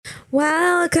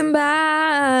Welcome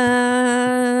back.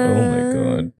 Oh my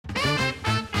God.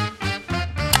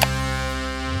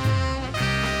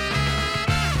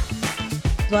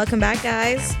 Welcome back,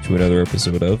 guys, To another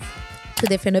episode of to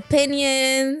Different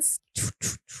Opinions.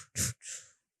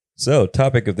 So,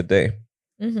 topic of the day.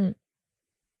 Mm-hmm.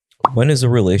 When is a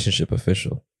relationship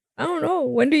official? I don't know.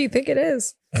 When do you think it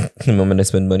is? The moment I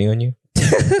spend money on you?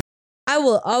 I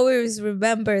will always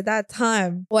remember that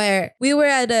time where we were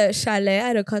at a chalet,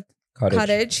 at a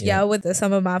cottage, with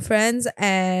some of my friends,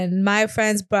 and my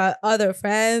friends brought other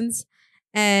friends,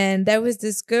 and there was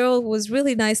this girl who was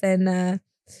really nice, and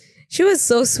she was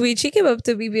so sweet. She came up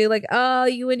to me being like, "Oh,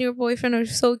 you and your boyfriend are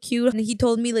so cute," and he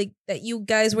told me like that you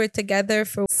guys were together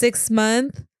for 6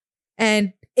 months,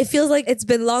 and it feels like it's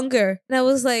been longer. And I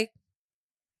was like,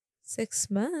 6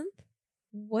 months?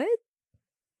 What?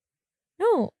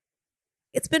 No.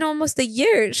 It's been almost a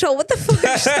year. So what the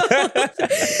fuck?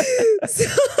 So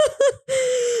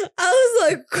I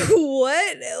was like,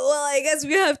 what? Well, I guess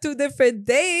we have 2 different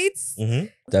dates. Mm-hmm.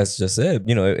 That's just it.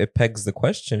 You know, it pegs the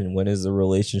question, when is a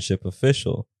relationship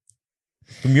official?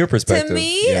 From your perspective. To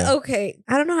me, okay,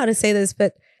 I don't know how to say this,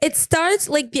 but it starts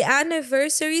like the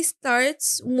anniversary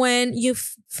starts when you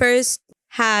first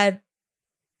had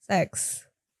sex.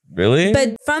 Really?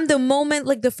 But from the moment,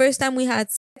 like the first time we had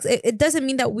sex, it doesn't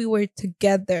mean that we were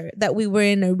together, that we were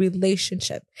in a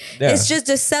relationship. Yeah. It's just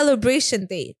a celebration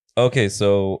date. Okay,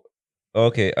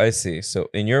 I see. So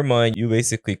in your mind, you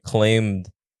basically claimed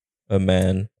a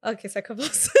man. Okay,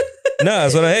 sacrament. No,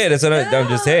 that's what I hate. I'm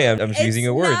just saying. I'm just using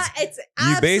your words. It's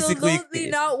You basically- absolutely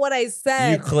not what I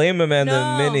said. You claim a man No.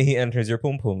 the minute he enters your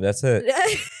pum pum. That's it.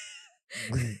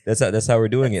 That's how we're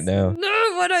doing it now.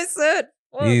 No, what I said.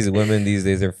 These women these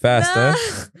days are fast, huh?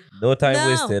 No time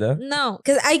wasted, huh? No,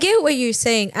 because I get what you're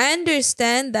saying. I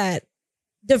understand that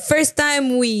the first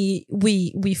time we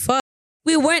fucked,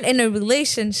 we weren't in a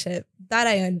relationship. That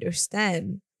I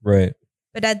understand. Right.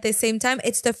 But at the same time,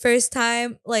 it's the first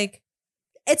time, like,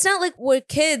 it's not like we're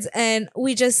kids and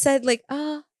we just said like,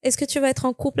 est-ce que tu vas être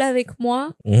en couple avec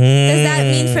moi? Does that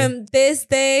mean from this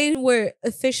day we're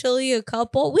officially a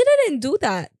couple? We didn't do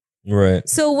that. Right.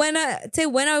 So when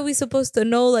are we supposed to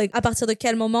know, like, à partir de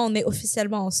quel moment on est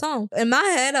officiellement ensemble? In my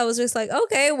head, I was just like,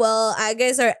 okay, well, I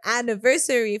guess our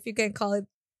anniversary, if you can call it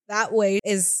that way,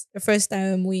 is the first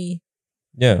time we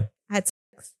Yeah. had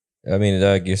sex. I mean,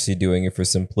 I guess you're doing it for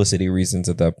simplicity reasons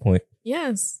at that point.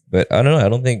 Yes. But I don't know. I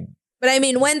don't think. But I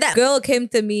mean, when that girl came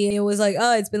to me, it was like,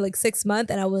 oh, it's been like 6 months.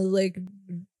 And I was like,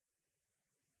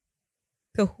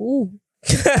 to who?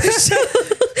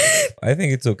 I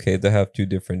think it's okay to have 2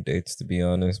 different dates, to be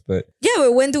honest. But Yeah,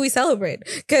 but when do we celebrate?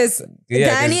 Because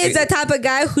Danny is the type of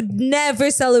guy who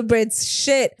never celebrates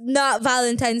shit. Not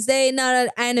Valentine's Day, not an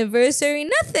anniversary,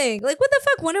 nothing. Like, what the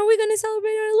fuck? When are we going to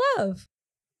celebrate our love?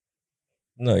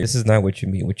 No, this is not what you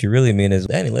mean. What you really mean is,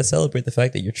 Danny, let's celebrate the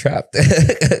fact that you're trapped.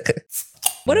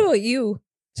 What about you?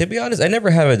 To be honest, I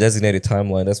never have a designated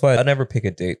timeline. That's why I never pick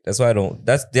a date. That's why I don't.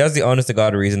 That's the honest to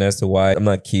God reason as to why I'm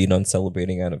not keen on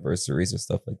celebrating anniversaries or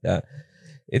stuff like that.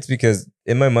 It's because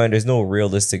in my mind, there's no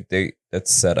realistic date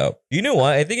that's set up. You know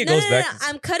why? I think it goes back. No.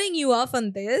 I'm cutting you off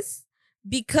on this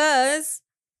because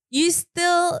you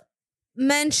still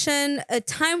mention a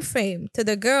time frame to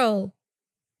the girl.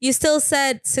 You still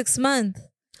said 6 months.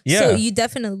 Yeah. So you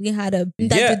definitely had a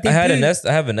I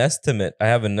have an estimate.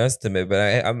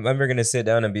 But I'm never gonna sit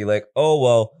down and be like, oh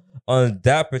well, on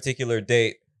that particular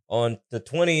date, on the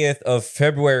 20th of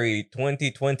February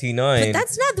 2029. But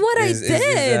that's not what I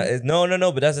did. No.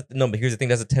 But here's the thing.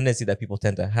 That's a tendency that people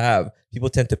tend to have. People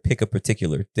tend to pick a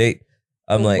particular date.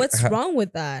 I'm like, what's wrong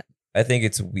with that? I think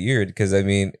it's weird because I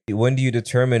mean, when do you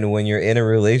determine when you're in a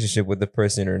relationship with the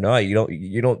person or not?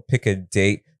 You don't pick a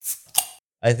date.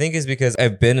 I think it's because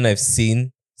I've been and I've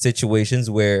seen situations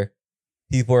where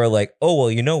people are like, oh, well,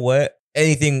 you know what?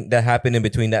 Anything that happened in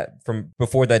between that from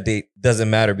before that date doesn't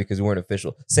matter because we weren't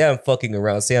official. Say I'm fucking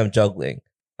around. Say I'm juggling.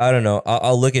 I don't know.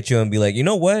 I'll look at you and be like, you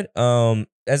know what?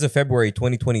 As of February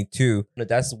 2022,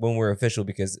 that's when we're official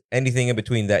because anything in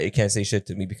between that, you can't say shit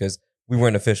to me because we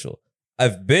weren't official.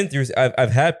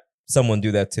 I've had someone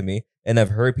do that to me and I've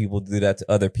heard people do that to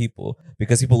other people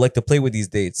because people like to play with these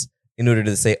dates. In order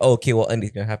to say, oh, okay, well,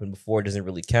 anything that happened before doesn't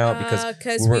really count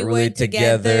because we weren't really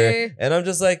together. And I'm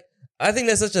just like, I think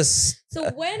that's such a. So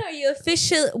when are you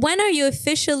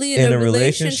officially in a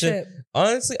relationship?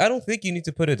 Honestly, I don't think you need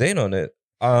to put a date on it.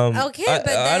 Okay, but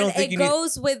then I don't think it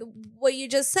goes with what you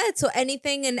just said. So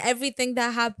anything and everything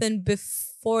that happened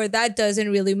before that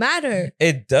doesn't really matter.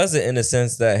 It doesn't in a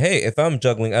sense that, hey, if I'm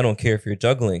juggling, I don't care if you're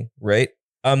juggling, right?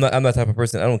 I'm that type of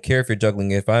person. I don't care if you're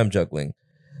juggling if I'm juggling.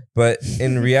 But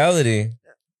in reality,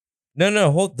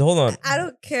 No, hold on. I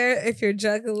don't care if you're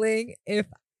juggling, if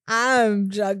I'm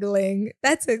juggling.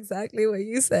 That's exactly what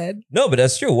you said. No, but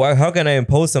that's true. Why? How can I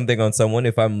impose something on someone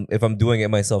if I'm doing it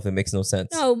myself? It makes no sense.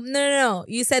 No.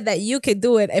 You said that you could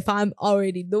do it if I'm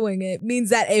already doing it. Means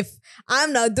that if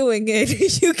I'm not doing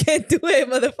it, you can't do it,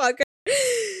 motherfucker.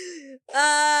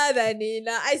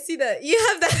 Danila, I see that you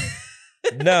have that.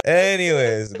 No,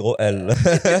 anyways, go L.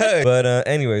 But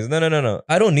anyways, no.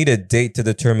 I don't need a date to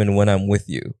determine when I'm with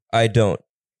you. I don't.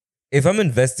 If I'm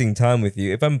investing time with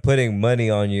you, if I'm putting money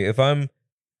on you, if I'm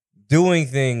doing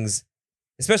things,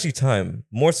 especially time,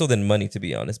 more so than money, to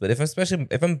be honest. But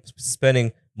if I'm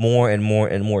spending more and more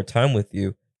and more time with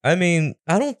you, I mean,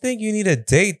 I don't think you need a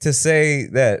date to say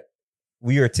that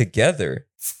we are together.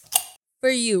 For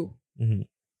you,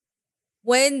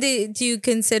 when do you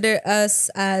consider us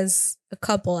as a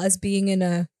couple, as being in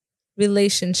a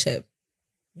relationship?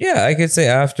 Yeah, I could say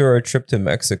after our trip to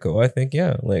Mexico. I think,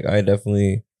 yeah, like I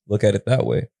definitely look at it that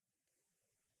way.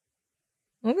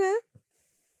 Okay.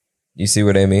 You see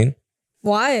what I mean?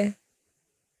 Why?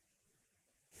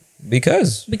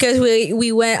 Because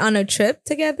we went on a trip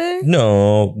together?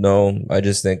 No. I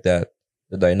just think that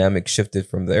the dynamic shifted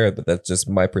from there, but that's just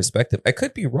my perspective. I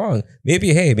could be wrong.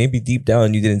 Maybe deep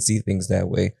down you didn't see things that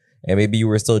way. And maybe you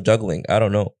were still juggling. I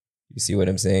don't know. You see what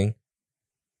I'm saying?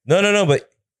 No, but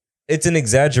it's an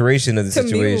exaggeration of the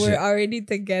situation. Me, we're already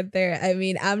together. I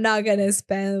mean, I'm not gonna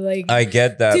spend like I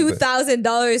get that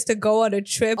 $2,000 to go on a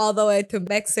trip all the way to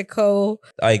Mexico.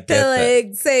 I get that.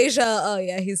 Like say, oh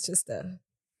yeah, he's just a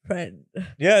friend.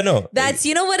 Yeah, no. That's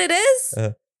you know what it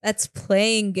is? That's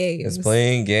playing games. That's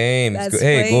playing games.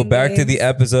 Go back to the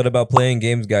episode about playing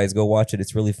games, guys. Go watch it.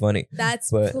 It's really funny. That's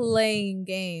playing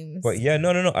games. But yeah,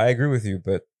 no. I agree with you,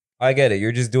 but I get it.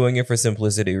 You're just doing it for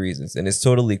simplicity reasons, and it's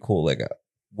totally cool. Like,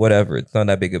 whatever. It's not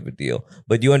that big of a deal.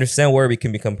 But you understand where it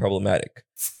can become problematic.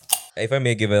 If I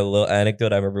may give a little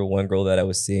anecdote, I remember one girl that I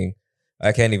was seeing.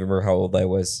 I can't even remember how old I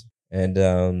was. And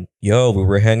we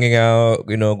were hanging out,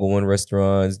 going to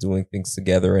restaurants, doing things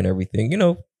together and everything.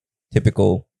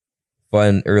 Typical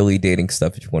fun early dating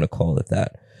stuff, if you want to call it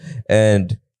that.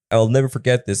 And I'll never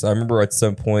forget this. I remember at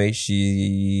some point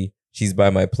she's by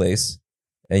my place.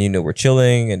 And we're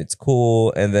chilling and it's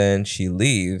cool. And then she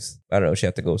leaves. I don't know, she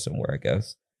had to go somewhere, I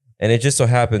guess. And it just so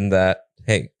happened that,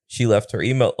 hey, she left her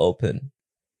email open.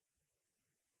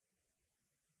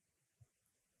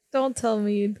 Don't tell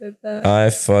me you did that. I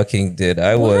fucking did.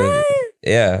 I would.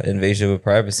 Yeah, invasion of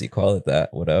privacy, call it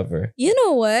that, whatever. You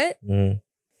know what?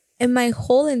 In my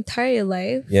whole entire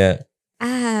life, I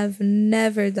have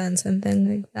never done something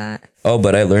like that. Oh,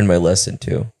 but I learned my lesson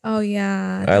too. Oh,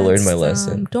 yeah. I learned my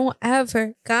lesson. Don't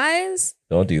ever, guys.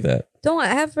 Don't do that. Don't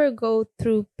ever go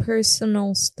through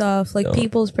personal stuff, like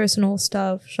people's personal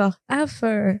stuff.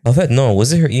 Ever. No,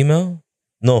 was it her email?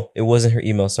 No, it wasn't her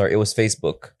email. Sorry, it was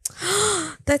Facebook.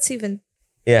 That's even.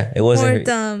 Yeah, it wasn't more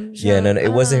dumb. Yeah, no,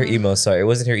 it wasn't her email. Sorry, it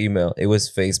wasn't her email. It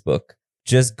was Facebook.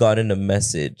 Just gotten a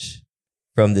message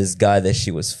from this guy that she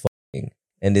was fucking.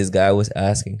 And this guy was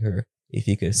asking her if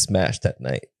he could smash that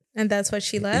night. And that's what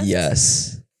she left?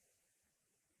 Yes.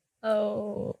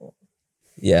 Oh.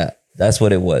 Yeah, that's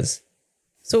what it was.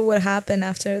 So what happened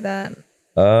after that?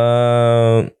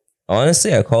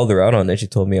 Honestly, I called her out on it. She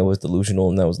told me I was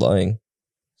delusional and I was lying.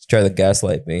 She tried to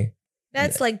gaslight me.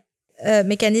 That's like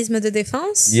mécanisme de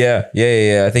défense?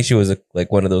 Yeah. I think she was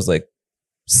like one of those like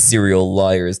serial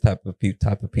liars type of people.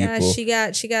 Yeah,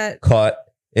 she got caught.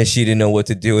 And she didn't know what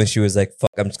to do. And she was like,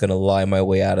 fuck, I'm just going to lie my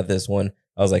way out of this one.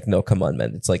 I was like, no, come on,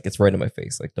 man. It's like, it's right in my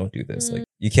face. Like, don't do this. Like,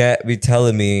 you can't be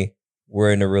telling me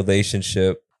we're in a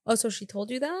relationship. Oh, so she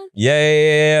told you that?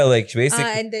 Yeah. Like, basically.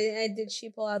 And did she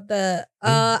pull out the,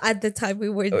 at the time we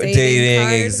were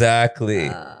dating card?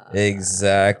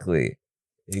 Exactly.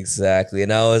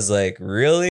 And I was like,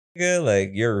 really?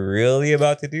 Like, you're really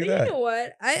about to do that? You know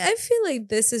what? I feel like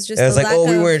this is just. I was like,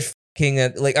 we weren't.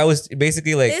 Like I was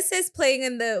basically like, this is playing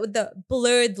in the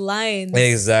blurred lines.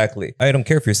 Exactly. I don't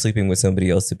care if you're sleeping with somebody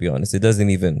else, to be honest. It doesn't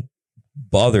even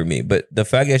bother me. But the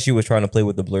fact that she was trying to play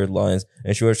with the blurred lines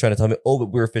and she was trying to tell me, oh,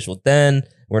 but we're official then,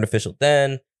 weren't official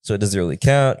then, so it doesn't really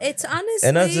count. It's honestly,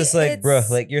 and I was just like, bro,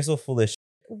 like you're so foolish.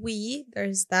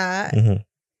 There's that.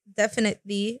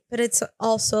 Definitely, but it's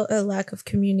also a lack of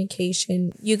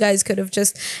communication. You guys could have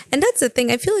just, and that's the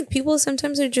thing. I feel like people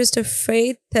sometimes are just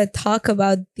afraid to talk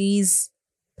about these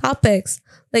topics.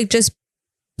 Like just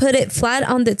put it flat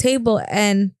on the table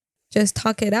and just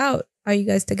talk it out. Are you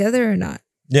guys together or not?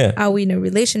 Yeah. Are we in a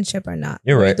relationship or not?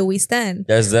 You're right. Where do we stand?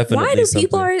 That's definitely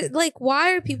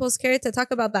why are people scared to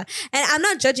talk about that? And I'm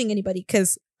not judging anybody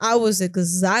because I was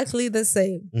exactly the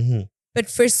same. But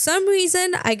for some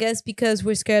reason, I guess because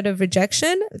we're scared of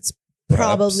rejection, it's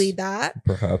probably that.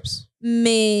 Perhaps.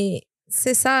 Mais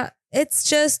c'est ça. It's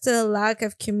just a lack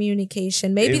of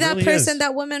communication. Maybe that really person,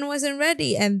 that woman wasn't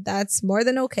ready, and that's more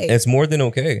than okay. It's more than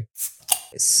okay.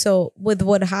 So with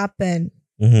what happened,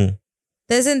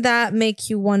 doesn't that make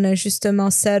you want to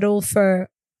justement settle for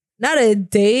not a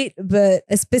date, but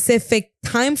a specific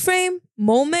time frame,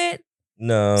 moment?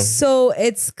 No. So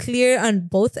it's clear on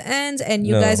both ends, and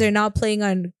you guys are not playing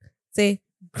on, say,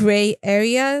 gray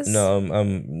areas? No,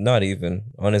 I'm not even.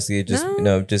 Honestly, it just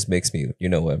it just makes me,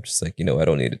 I'm just like, I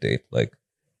don't need a date. Like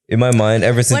in my mind,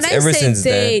 ever since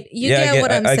date, you get what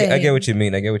I'm saying. I get what you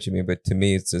mean. I get what you mean. But to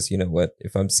me, it's just, what?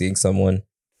 If I'm seeing someone,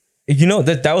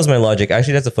 that was my logic.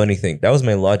 Actually, that's a funny thing. That was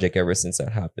my logic ever since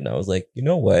that happened. I was like, you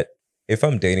know what? If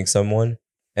I'm dating someone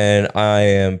and I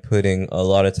am putting a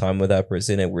lot of time with that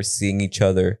person and we're seeing each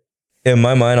other, in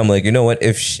my mind, I'm like, you know what?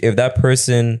 If that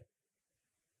person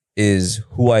is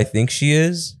who I think she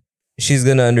is, she's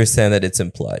gonna understand that it's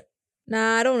implied.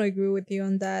 Nah, I don't agree with you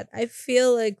on that. I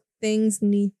feel like things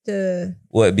need to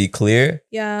be clear?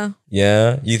 Yeah.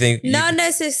 Yeah? You think not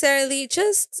necessarily,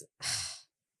 just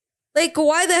like,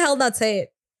 why the hell not say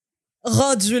it?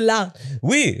 Rendu là.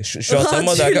 Oui, je suis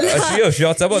entièrement d'accord. Je suis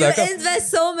entièrement d'accord. You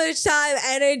invest so much time,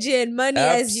 energy, and money,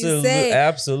 as you say.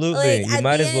 Absolutely. You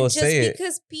might as well say it.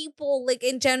 Because people, like,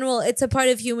 in general, it's a part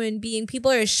of human being.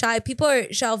 People are shy. People are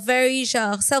very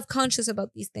self-conscious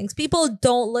about these things. People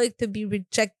don't like to be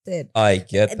rejected. I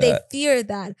get that. They fear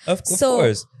that. Of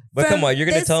course. But come on, you're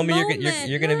gonna tell me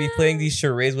you're gonna be playing these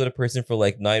charades with a person for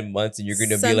like 9 months, and you're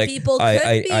gonna be like,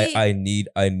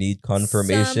 I need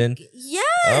confirmation. Yes.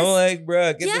 I'm like,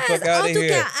 bro, get the fuck out of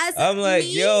here. I'm like,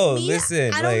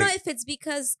 listen. I don't know if it's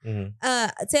because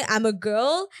say I'm a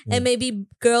girl and maybe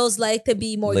girls like to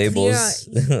be more labels.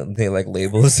 Clear. They like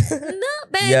labels.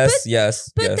 No,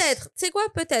 yes. Peut-être. Tu sais quoi?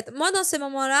 Peut-être. Moi, dans ce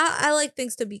moment-là, I like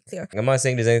things to be clear. I'm not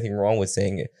saying there's anything wrong with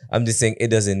saying it. I'm just saying it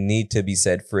doesn't need to be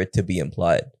said for it to be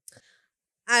implied.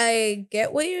 I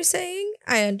get what you're saying.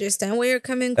 I understand where you're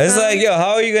coming from. It's like,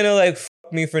 how are you gonna like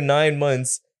fuck me for 9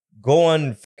 months, go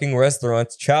on fucking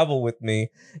restaurants, travel with me,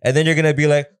 and then you're gonna be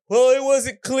like, well, it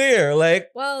wasn't clear.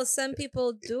 Like, well, some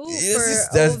people do.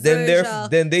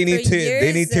 Then they need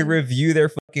to review their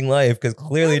fucking life because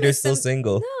clearly they're still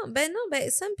single. No,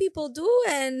 but some people do,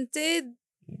 and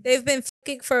they've been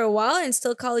fucking for a while and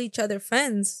still call each other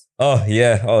friends. Oh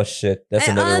yeah. Oh shit. That's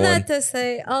another one.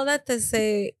 All that to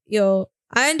say,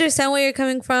 I understand where you're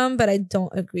coming from, but I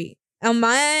don't agree. On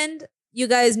my end, you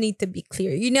guys need to be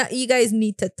clear. You guys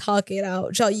need to talk it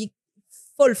out. Genre,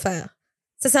 faut le faire.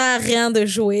 Ça sert à rien de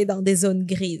jouer dans des zones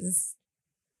grises.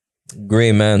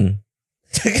 Gray man.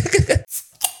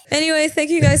 Anyway, thank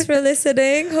you guys for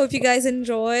listening. Hope you guys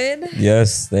enjoyed.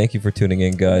 Yes, thank you for tuning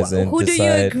in, guys. And who do you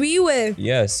agree with?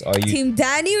 Yes, are you Team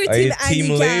Danny or Team Annika? Are you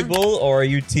Team Label or are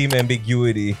you Team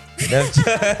Ambiguity?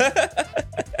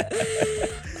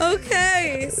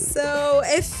 Okay, so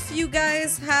if you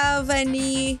guys have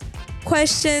any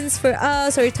questions for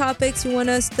us or topics you want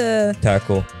us to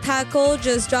tackle,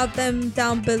 just drop them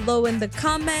down below in the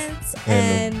comments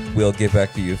and we'll get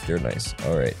back to you if they're nice.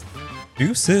 All right.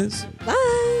 Deuces. Bye.